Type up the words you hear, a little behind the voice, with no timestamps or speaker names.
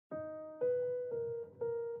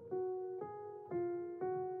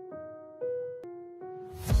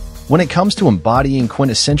When it comes to embodying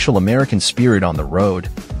quintessential American spirit on the road,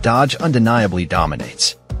 Dodge undeniably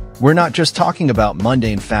dominates. We're not just talking about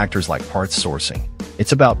mundane factors like parts sourcing.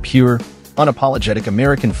 It's about pure, unapologetic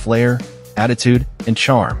American flair, attitude, and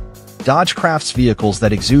charm. Dodge crafts vehicles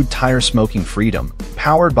that exude tire-smoking freedom,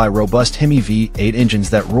 powered by robust Hemi V8 engines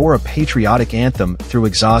that roar a patriotic anthem through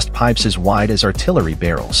exhaust pipes as wide as artillery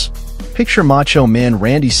barrels. Picture Macho Man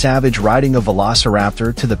Randy Savage riding a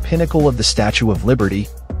Velociraptor to the pinnacle of the Statue of Liberty,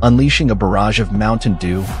 unleashing a barrage of Mountain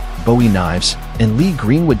Dew, Bowie knives, and Lee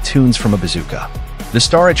Greenwood tunes from a bazooka. The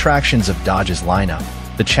star attractions of Dodge's lineup,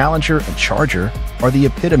 the Challenger and Charger, are the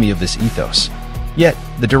epitome of this ethos. Yet,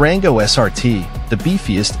 the Durango SRT, the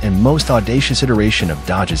beefiest and most audacious iteration of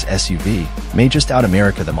Dodge's SUV, may just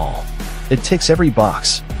out-America them all. It ticks every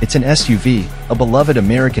box. It's an SUV, a beloved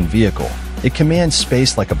American vehicle. It commands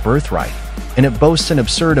space like a birthright, and it boasts an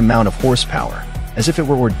absurd amount of horsepower, as if it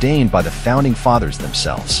were ordained by the founding fathers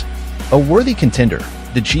themselves. A worthy contender,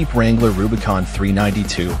 the Jeep Wrangler Rubicon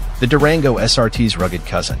 392, the Durango SRT's rugged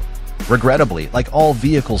cousin. Regrettably, like all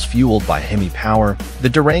vehicles fueled by Hemi power, the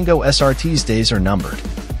Durango SRT's days are numbered.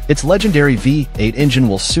 Its legendary V8 engine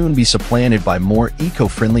will soon be supplanted by more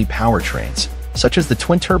eco-friendly powertrains, such as the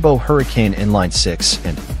twin-turbo Hurricane Inline-6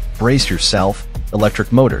 and, brace yourself,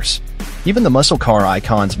 electric motors. Even the muscle car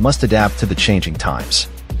icons must adapt to the changing times.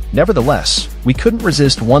 Nevertheless, we couldn't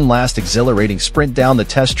resist one last exhilarating sprint down the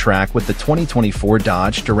test track with the 2024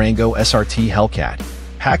 Dodge Durango SRT Hellcat,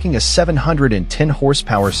 packing a 710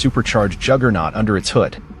 horsepower supercharged juggernaut under its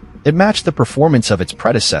hood. It matched the performance of its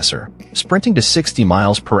predecessor, sprinting to 60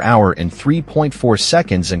 miles per hour in 3.4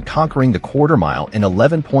 seconds and conquering the quarter mile in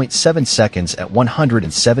 11.7 seconds at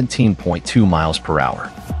 117.2 miles per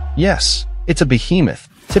hour. Yes, it's a behemoth,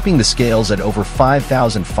 tipping the scales at over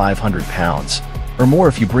 5,500 pounds, or more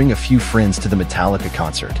if you bring a few friends to the Metallica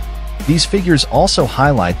concert. These figures also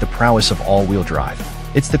highlight the prowess of all-wheel drive.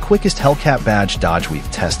 It's the quickest Hellcat badge Dodge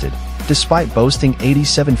we've tested, despite boasting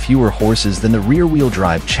 87 fewer horses than the rear-wheel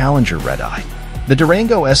drive Challenger Red-Eye. The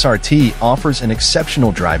Durango SRT offers an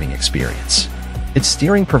exceptional driving experience. Its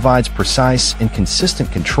steering provides precise and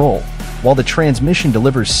consistent control, while the transmission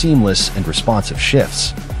delivers seamless and responsive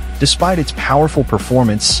shifts. Despite its powerful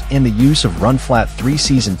performance and the use of run-flat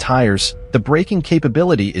 3-season tires, the braking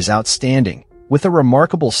capability is outstanding, with a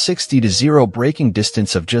remarkable 60-to-0 braking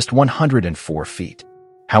distance of just 104 feet.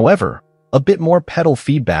 However, a bit more pedal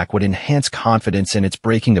feedback would enhance confidence in its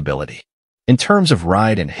braking ability. In terms of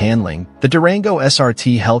ride and handling, the Durango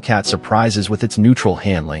SRT Hellcat surprises with its neutral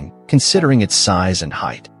handling, considering its size and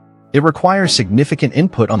height. It requires significant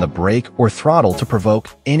input on the brake or throttle to provoke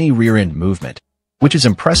any rear-end movement, which is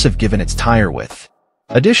impressive given its tire width.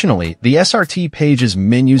 Additionally, the SRT page's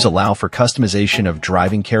menus allow for customization of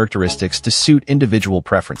driving characteristics to suit individual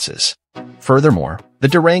preferences. Furthermore, the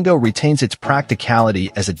Durango retains its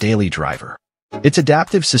practicality as a daily driver. Its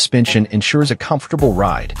adaptive suspension ensures a comfortable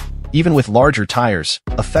ride, even with larger tires,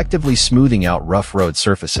 effectively smoothing out rough road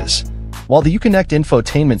surfaces. While the Uconnect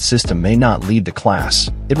infotainment system may not lead the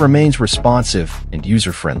class, it remains responsive and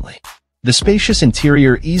user-friendly. The spacious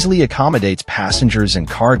interior easily accommodates passengers and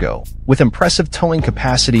cargo, with impressive towing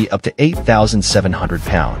capacity up to 8,700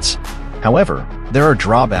 pounds. However, there are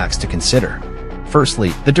drawbacks to consider. Firstly,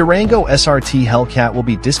 the Durango SRT Hellcat will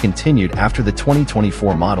be discontinued after the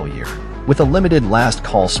 2024 model year, with a limited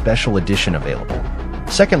last-call special edition available.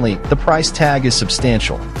 Secondly, the price tag is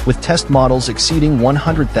substantial, with test models exceeding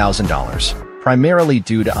 $100,000, primarily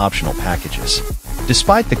due to optional packages.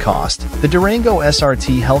 Despite the cost, the Durango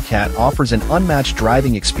SRT Hellcat offers an unmatched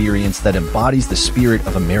driving experience that embodies the spirit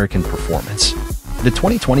of American performance. The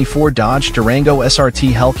 2024 Dodge Durango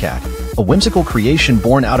SRT Hellcat, a whimsical creation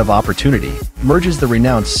born out of opportunity, merges the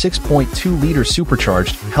renowned 6.2-liter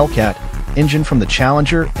supercharged Hellcat engine from the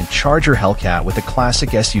Challenger and Charger Hellcat with a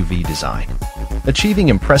classic SUV design, achieving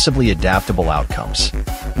impressively adaptable outcomes.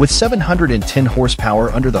 With 710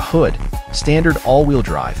 horsepower under the hood, standard all-wheel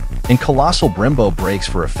drive, and colossal Brembo brakes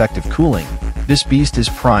for effective cooling, this beast is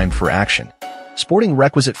primed for action. Sporting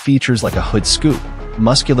requisite features like a hood scoop,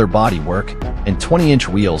 muscular bodywork, and 20-inch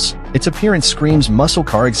wheels, its appearance screams muscle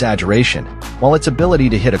car exaggeration, while its ability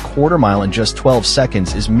to hit a quarter mile in just 12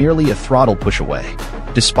 seconds is merely a throttle push away.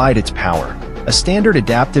 Despite its power, a standard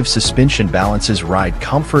adaptive suspension balances ride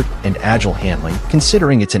comfort and agile handling,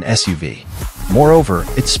 considering it's an SUV. Moreover,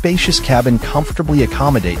 its spacious cabin comfortably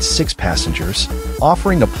accommodates 6 passengers,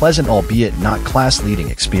 offering a pleasant albeit not class-leading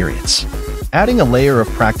experience. Adding a layer of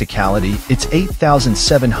practicality, its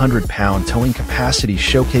 8,700-pound towing capacity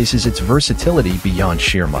showcases its versatility beyond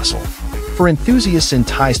sheer muscle. For enthusiasts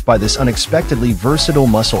enticed by this unexpectedly versatile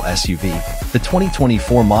muscle SUV, the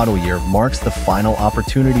 2024 model year marks the final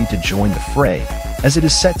opportunity to join the fray, as it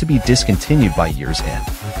is set to be discontinued by year's end.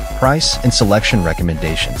 Price and selection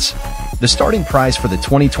recommendations. The starting price for the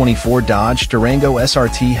 2024 Dodge Durango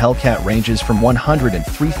SRT Hellcat ranges from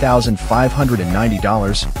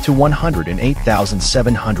 $103,590 to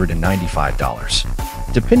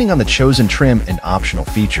 $108,795, depending on the chosen trim and optional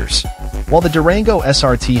features. While the Durango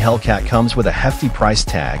SRT Hellcat comes with a hefty price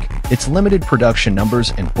tag, its limited production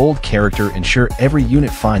numbers and bold character ensure every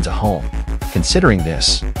unit finds a home. Considering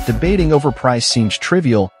this, debating over price seems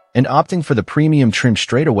trivial, and opting for the premium trim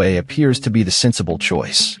straightaway appears to be the sensible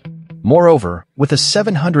choice. Moreover, with a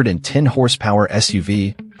 710 horsepower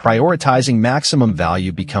SUV, prioritizing maximum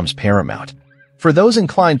value becomes paramount. For those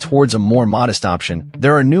inclined towards a more modest option,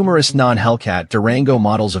 there are numerous non-Hellcat Durango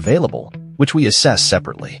models available, which we assess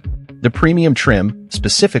separately. The premium trim,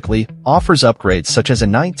 specifically, offers upgrades such as a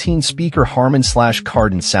 19-speaker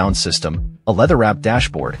Harman/Kardon sound system, a leather-wrapped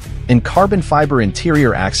dashboard, and carbon fiber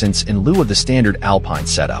interior accents in lieu of the standard Alpine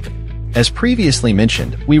setup. As previously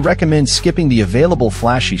mentioned, we recommend skipping the available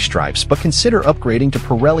flashy stripes but consider upgrading to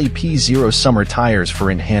Pirelli P0 summer tires for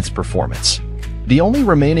enhanced performance. The only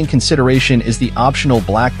remaining consideration is the optional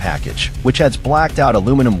black package, which adds blacked-out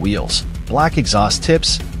aluminum wheels, black exhaust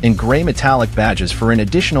tips, and gray metallic badges for an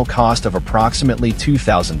additional cost of approximately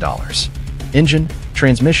 $2,000. Engine,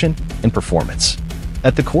 transmission, and performance.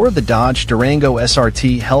 At the core of the Dodge Durango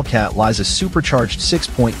SRT Hellcat lies a supercharged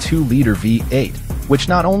 6.2-liter V8, which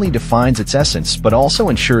not only defines its essence but also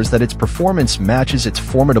ensures that its performance matches its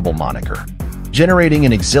formidable moniker. Generating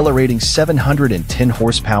an exhilarating 710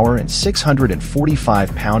 horsepower and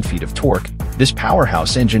 645 pound-feet of torque, this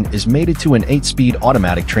powerhouse engine is mated to an 8-speed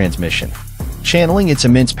automatic transmission, channeling its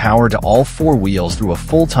immense power to all four wheels through a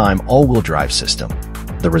full-time all-wheel drive system.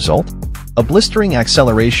 The result? A blistering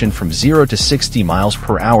acceleration from 0 to 60 miles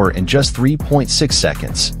per hour in just 3.6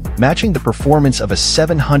 seconds, matching the performance of a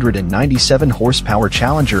 797 horsepower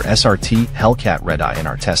Challenger SRT Hellcat Red-Eye in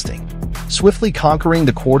our testing. Swiftly conquering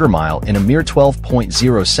the quarter mile in a mere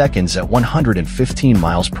 12.0 seconds at 115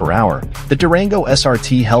 miles per hour, the Durango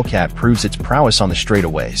SRT Hellcat proves its prowess on the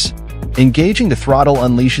straightaways. Engaging the throttle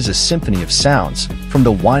unleashes a symphony of sounds, from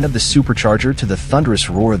the whine of the supercharger to the thunderous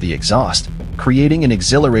roar of the exhaust, creating an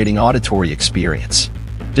exhilarating auditory experience.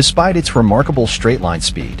 Despite its remarkable straight-line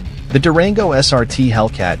speed, the Durango SRT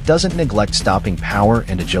Hellcat doesn't neglect stopping power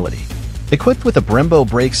and agility. Equipped with a Brembo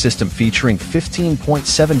brake system featuring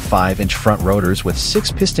 15.75-inch front rotors with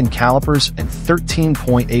 6-piston calipers and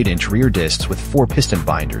 13.8-inch rear discs with 4-piston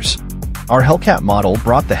binders, our Hellcat model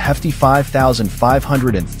brought the hefty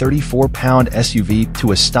 5,534-pound SUV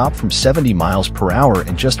to a stop from 70 miles per hour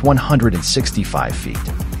in just 165 feet.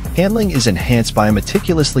 Handling is enhanced by a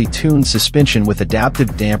meticulously tuned suspension with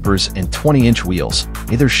adaptive dampers and 20-inch wheels,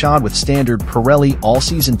 either shod with standard Pirelli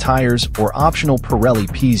all-season tires or optional Pirelli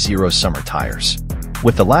P0 summer tires.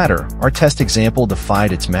 With the latter, our test example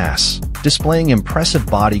defied its mass, displaying impressive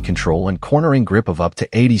body control and cornering grip of up to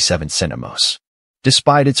 87 centimos.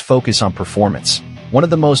 Despite its focus on performance, one of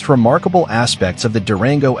the most remarkable aspects of the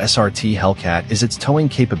Durango SRT Hellcat is its towing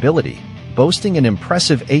capability, boasting an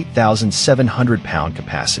impressive 8,700-pound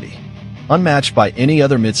capacity, unmatched by any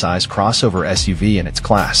other midsize crossover SUV in its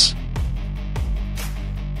class.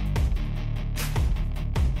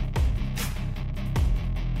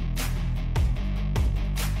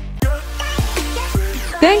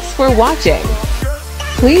 Thanks for watching.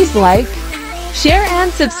 Please like, share and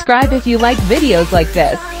subscribe if you like videos like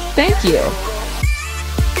this. Thank you.